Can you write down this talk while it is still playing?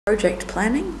Project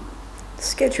planning,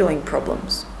 scheduling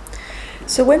problems.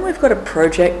 So when we've got a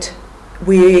project,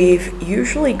 we've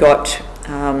usually got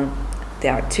the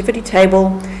activity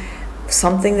table,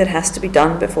 something that has to be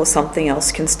done before something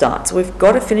else can start. So we've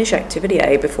got to finish activity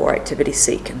A before activity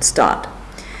C can start.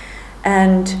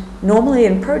 And normally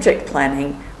in project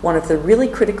planning, one of the really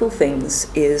critical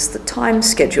things is the time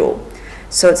schedule.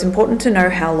 So it's important to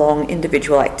know how long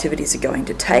individual activities are going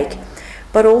to take,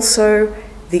 but also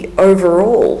the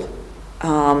overall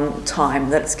time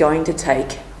that it's going to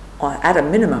take at a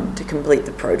minimum to complete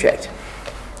the project.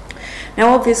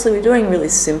 Now obviously we're doing really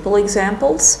simple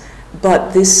examples,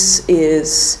 but this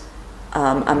is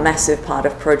a massive part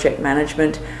of project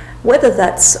management, whether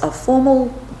that's a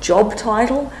formal job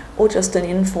title or just an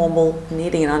informal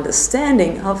needing an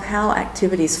understanding of how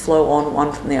activities flow on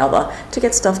one from the other to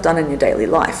get stuff done in your daily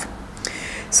life.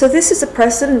 So this is a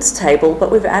precedence table, but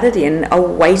we've added in a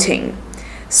weighting.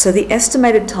 So the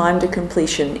estimated time to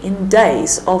completion in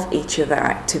days of each of our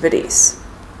activities.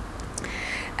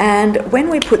 And when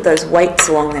we put those weights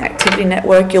along the activity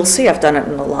network, you'll see I've done it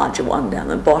in the larger one down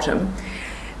the bottom,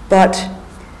 but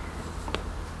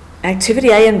activity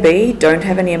A and B don't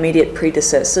have any immediate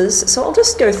predecessors, so I'll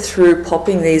just go through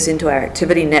popping these into our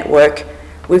activity network.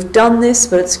 We've done this,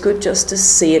 but it's good just to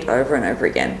see it over and over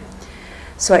again.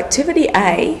 So activity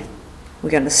A, we're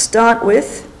going to start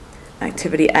with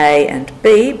activity A and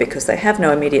B because they have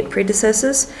no immediate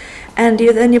predecessors, and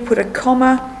then you put a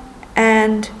comma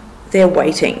and their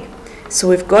weighting. So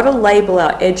we've got to label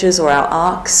our edges or our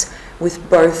arcs with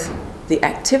both the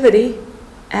activity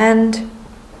and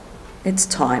its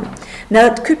time. Now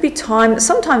it could be time,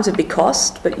 sometimes it'd be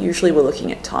cost, but usually we're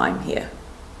looking at time here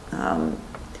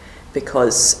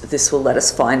because this will let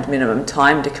us find minimum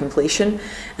time to completion,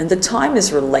 and the time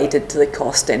is related to the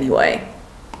cost anyway.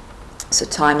 So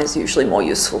time is usually more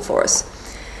useful for us.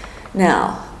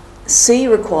 Now, C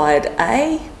required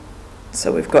A,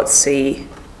 so we've got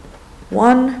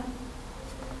C1.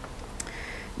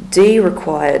 D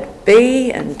required B,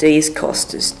 and D's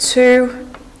cost is 2.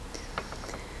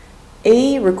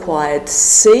 E required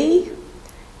C,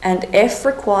 and F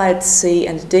required C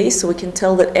and D, so we can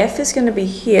tell that F is going to be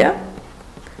here,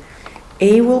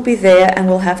 E will be there, and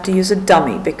we'll have to use a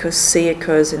dummy because C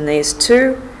occurs in these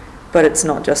two, but it's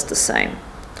not just the same.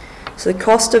 So the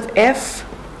cost of F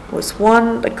was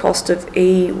 1, the cost of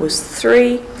E was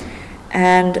 3,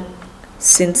 and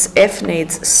since F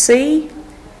needs C,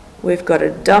 we've got a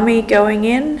dummy going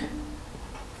in.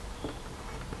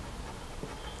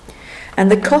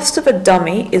 And the cost of a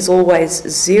dummy is always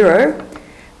 0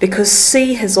 because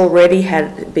C has already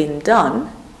been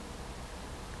done.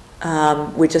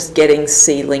 We're just getting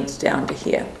C linked down to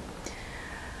here.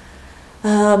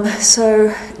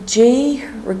 So G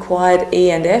required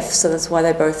E and F, so that's why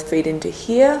they both feed into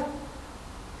here.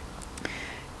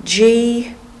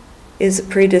 G is a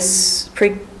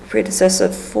predecessor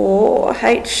for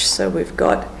H, so we've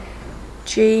got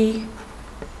G,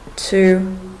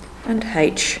 2, and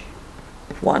H1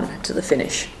 to the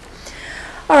finish.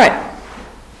 All right.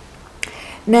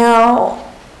 Now,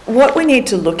 what we need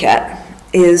to look at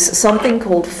is something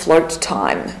called float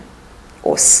time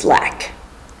or slack.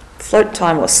 Float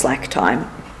time or slack time.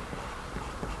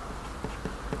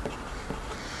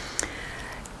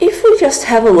 If we just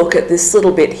have a look at this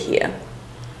little bit here,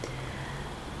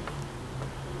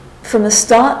 from the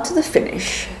start to the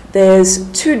finish, there's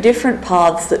two different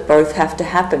paths that both have to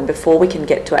happen before we can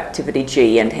get to activity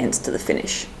G and hence to the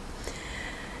finish.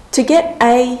 To get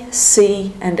A,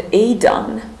 C, and E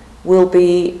done will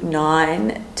be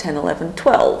 9, 10, 11,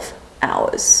 12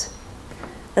 hours.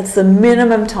 That's the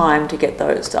minimum time to get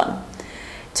those done.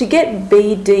 To get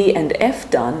B, D, and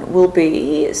F done will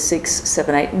be 6,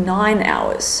 7, 8, 9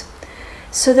 hours.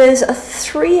 So there's a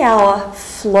 3-hour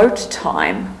float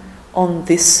time on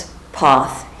this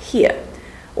path here,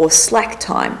 or slack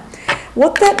time.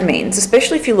 What that means,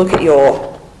 especially if you look at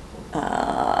your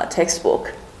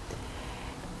textbook,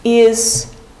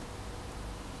 is,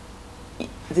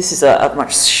 this is a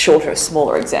much shorter,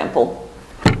 smaller example.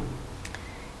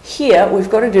 Here we've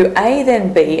got to do A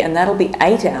then B, and that'll be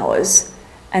 8 hours,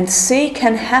 and C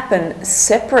can happen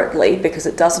separately because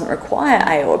it doesn't require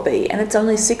A or B, and it's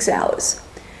only 6 hours.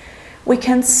 We're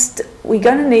going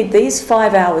to need these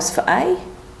 5 hours for A,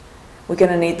 we're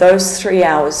going to need those 3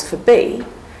 hours for B,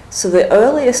 so the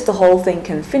earliest the whole thing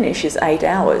can finish is 8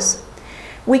 hours.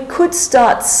 We could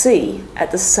start C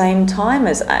at the same time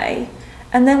as A,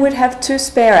 and then we'd have 2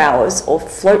 spare hours or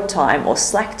float time or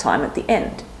slack time at the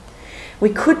end. We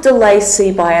could delay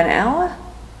C by an hour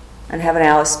and have an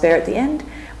hour spare at the end.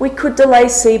 We could delay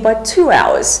C by 2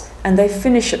 hours and they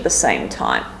finish at the same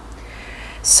time.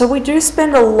 So we do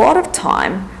spend a lot of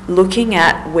time looking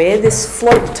at where this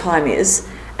float time is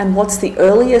and what's the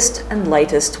earliest and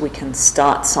latest we can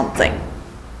start something.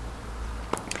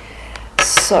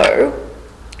 So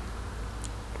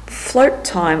float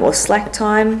time or slack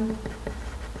time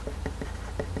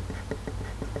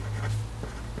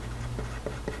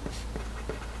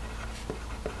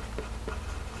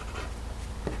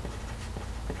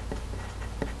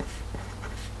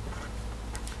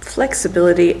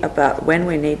flexibility about when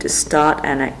we need to start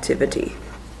an activity.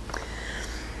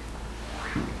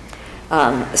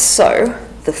 So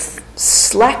the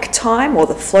slack time or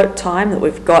the float time that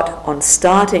we've got on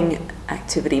starting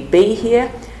activity B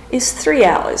here is 3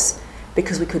 hours,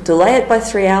 because we could delay it by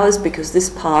 3 hours because this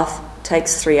path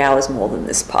takes 3 hours more than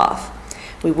this path.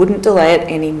 We wouldn't delay it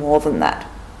any more than that.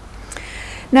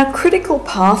 Now, critical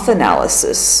path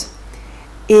analysis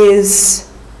is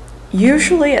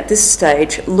usually at this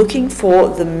stage looking for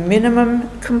the minimum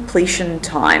completion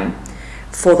time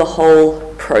for the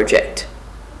whole project.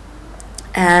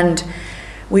 And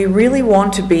we really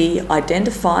want to be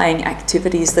identifying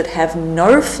activities that have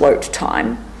no float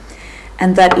time,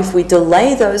 and that if we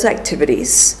delay those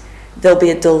activities, there'll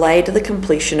be a delay to the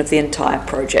completion of the entire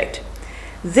project.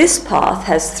 This path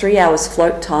has 3 hours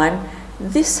float time.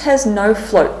 This has no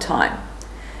float time.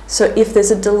 So if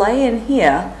there's a delay in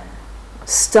here,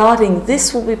 starting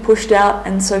this will be pushed out,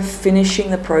 and so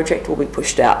finishing the project will be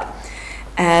pushed out.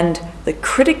 And the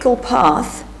critical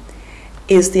path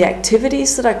is the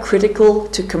activities that are critical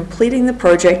to completing the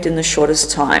project in the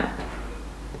shortest time.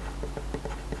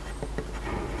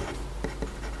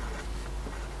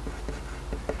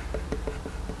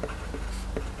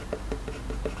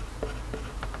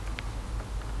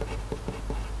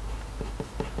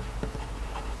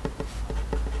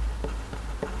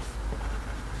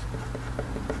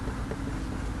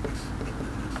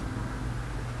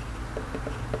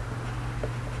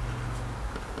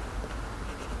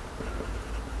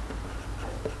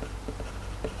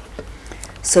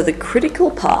 So the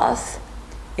critical path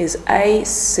is A,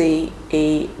 C,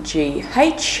 E, G,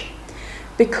 H,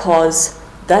 because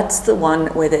that's the one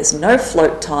where there's no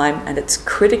float time and it's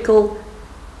critical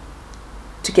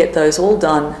to get those all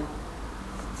done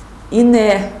in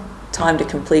their time to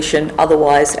completion,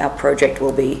 otherwise our project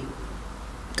will be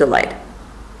delayed.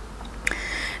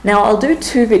 Now I'll do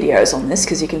 2 videos on this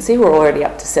because you can see we're already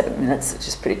up to 7 minutes, which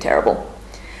is pretty terrible.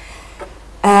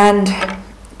 And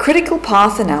critical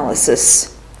path analysis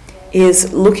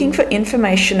is looking for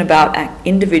information about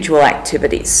individual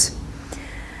activities.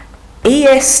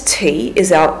 EST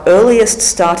is our earliest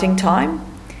starting time,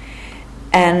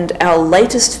 and our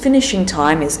latest finishing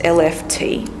time is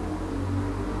LFT.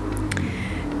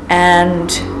 And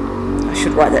I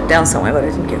should write that down somewhere, but I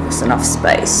didn't give us enough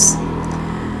space.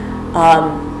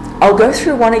 I'll go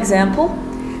through one example.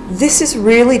 This is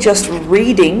really just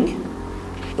reading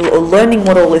or learning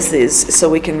what all this is so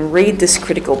we can read this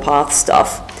critical path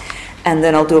stuff, and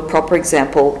then I'll do a proper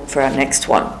example for our next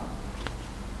one.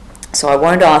 So I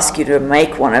won't ask you to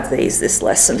make one of these this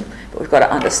lesson, but we've got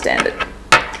to understand it.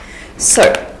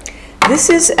 So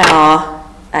this is our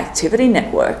activity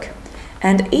network,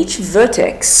 and each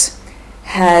vertex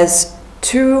has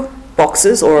 2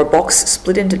 boxes, or a box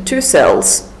split into 2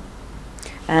 cells,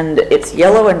 and it's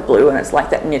yellow and blue, and it's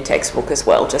like that in your textbook as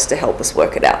well, just to help us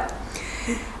work it out.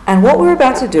 And what we're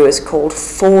about to do is called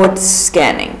forward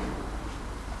scanning.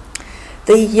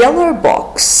 The yellow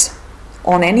box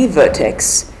on any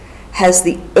vertex has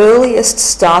the earliest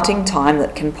starting time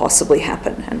that can possibly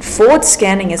happen. And forward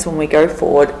scanning is when we go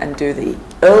forward and do the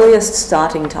earliest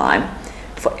starting time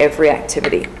for every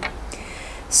activity.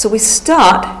 So we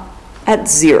start at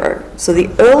 0. So the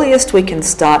earliest we can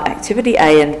start activity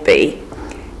A and B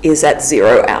is at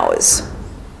 0 hours.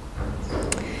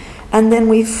 And then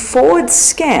we forward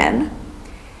scan,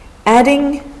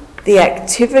 adding the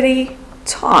activity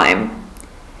time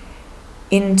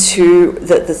into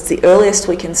that's the earliest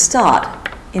we can start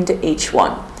into each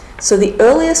one. So the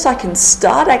earliest I can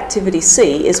start activity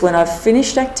C is when I've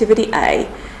finished activity A,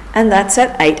 and that's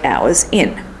at 8 hours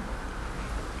in.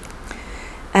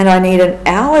 And I need an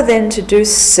hour then to do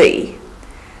C.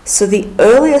 So the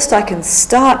earliest I can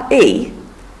start E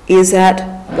is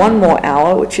at 1 more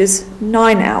hour, which is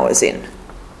 9 hours in.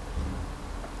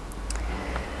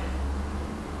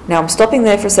 Now I'm stopping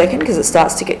there for a second because it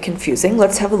starts to get confusing.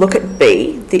 Let's have a look at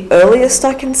B. The earliest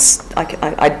I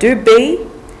do B,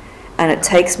 and it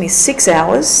takes me 6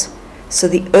 hours. So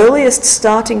the earliest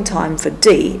starting time for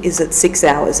D is at 6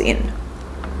 hours in.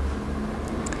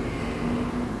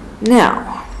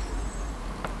 Now,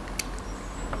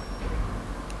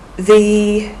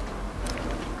 the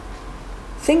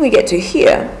thing we get to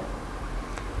here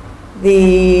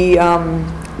the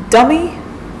dummy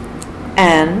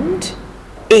and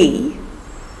E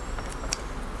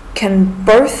can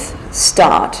both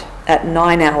start at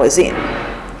 9 hours in.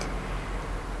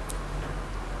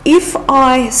 If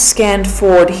I scanned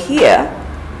forward here,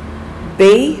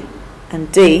 B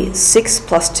and D, 6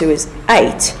 plus 2 is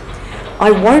 8.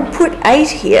 I won't put 8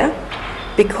 here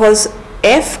because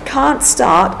F can't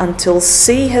start until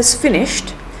C has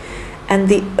finished, and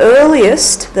the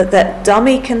earliest that that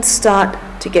dummy can start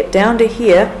to get down to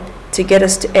here to get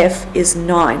us to F is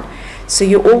 9. So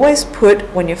you always put,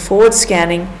 when you're forward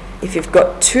scanning, if you've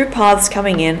got two paths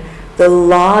coming in, the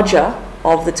larger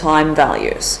of the time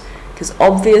values. Because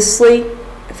obviously,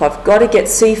 if I've got to get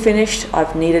C finished,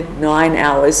 I've needed 9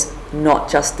 hours, not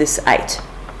just this 8.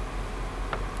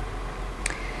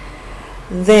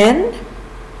 Then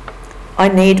I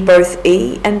need both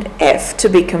E and F to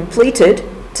be completed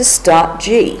to start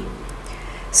G.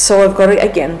 So I've got to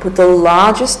again put the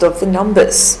largest of the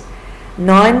numbers.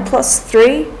 9 plus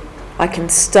 3, I can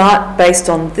start based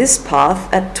on this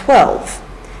path at 12.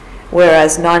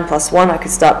 Whereas 9 plus 1, I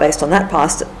could start based on that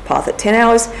path at 10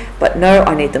 hours, but no,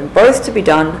 I need them both to be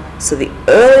done, so the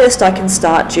earliest I can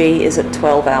start G is at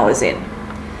 12 hours in.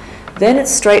 Then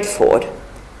it's straightforward.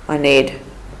 I need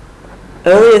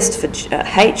earliest for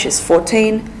H is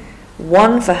 14,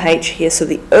 1 for H here, so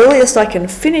the earliest I can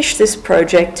finish this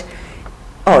project,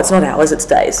 oh, it's not hours, it's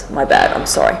days, my bad, I'm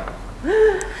sorry.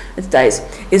 It's days,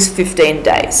 is 15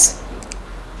 days.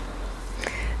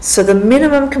 So the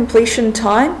minimum completion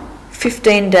time,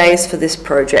 15 days for this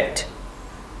project.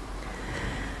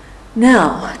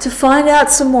 Now, to find out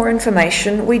some more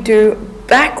information, we do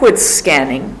backwards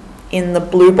scanning in the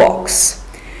blue box.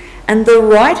 And the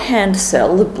right-hand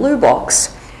cell, the blue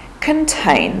box,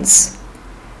 contains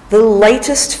the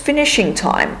latest finishing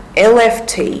time,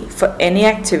 LFT, for any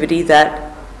activity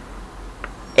that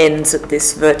ends at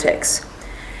this vertex.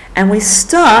 And we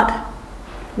start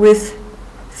with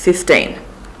 15.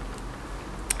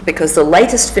 Because the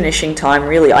latest finishing time,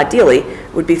 really ideally,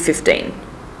 would be 15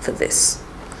 for this.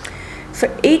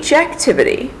 For each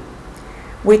activity,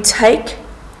 we take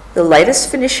the latest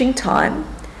finishing time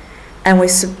and we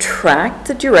subtract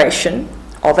the duration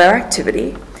of our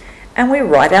activity and we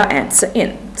write our answer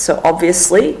in. So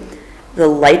obviously, the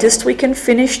latest we can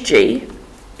finish G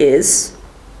is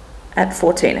at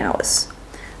 14 hours.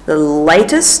 The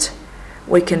latest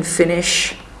we can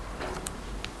finish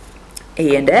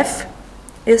E and F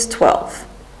is 12.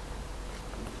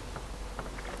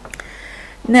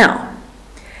 Now,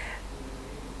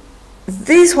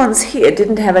 these ones here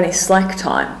didn't have any slack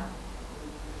time.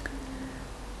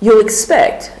 You'll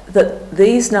expect that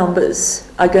these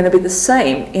numbers are going to be the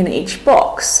same in each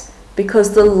box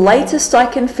because the latest I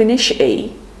can finish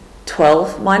E,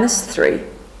 12 minus 3,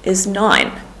 is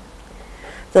 9.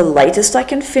 The latest I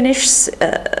can finish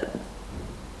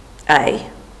A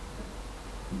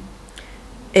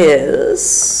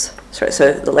is, sorry,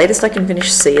 so the latest I can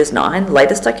finish C is 9,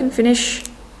 latest I can finish,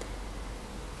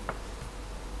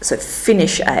 so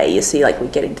finish A, you see like we're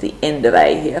getting to the end of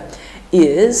A here,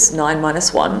 is 9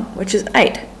 minus 1, which is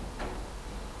 8.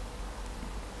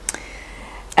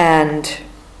 And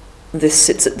this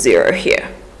sits at 0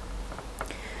 here.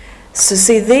 So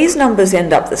see, these numbers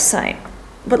end up the same.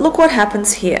 But look what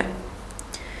happens here.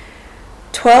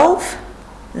 12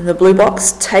 in the blue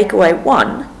box, take away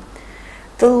 1.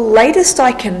 The latest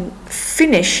I can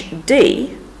finish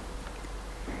D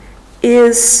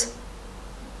is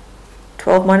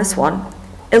 12 minus 1,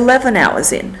 11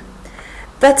 hours in.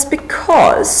 That's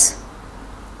because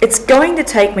it's going to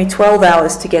take me 12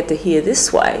 hours to get to here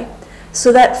this way,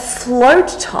 so that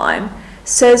float time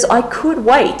says I could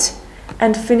wait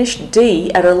and finish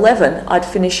D at 11. I'd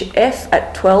finish F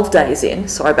at 12 days in.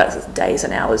 Sorry about days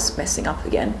and hours messing up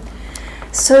again.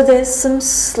 So there's some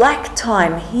slack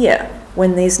time here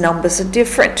when these numbers are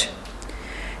different.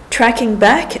 Tracking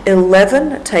back,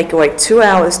 11, take away 2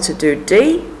 hours to do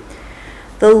D.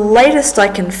 The latest I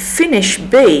can finish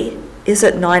B is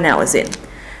at 9 hours in.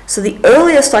 So the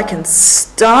earliest I can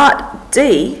start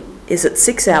D is at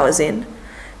 6 hours in.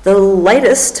 The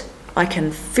latest I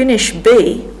can finish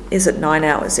B is at 9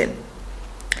 hours in.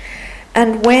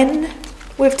 And when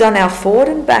we've done our forward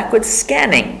and backward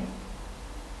scanning,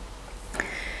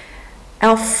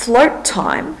 our float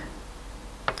time,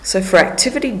 so for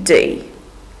activity D,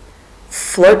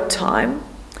 float time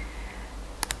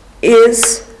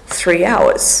is 3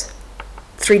 hours,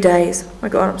 3 days. Oh my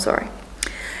God, I'm sorry.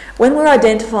 When we're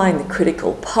identifying the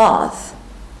critical path,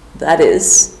 that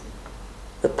is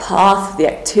the path, the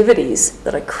activities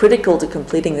that are critical to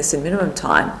completing this in minimum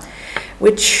time,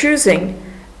 we're choosing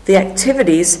the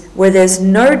activities where there's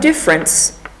no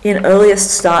difference in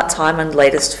earliest start time and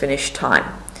latest finish time.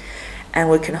 And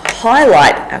we can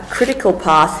highlight our critical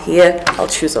path here. I'll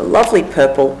choose a lovely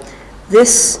purple.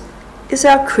 This is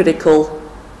our critical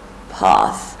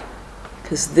path,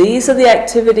 because these are the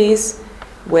activities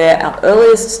where our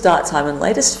earliest start time and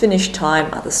latest finish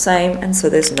time are the same, and so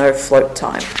there's no float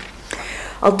time.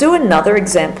 I'll do another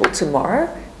example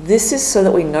tomorrow. This is so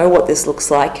that we know what this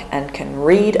looks like and can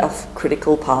read a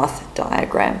critical path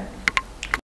diagram.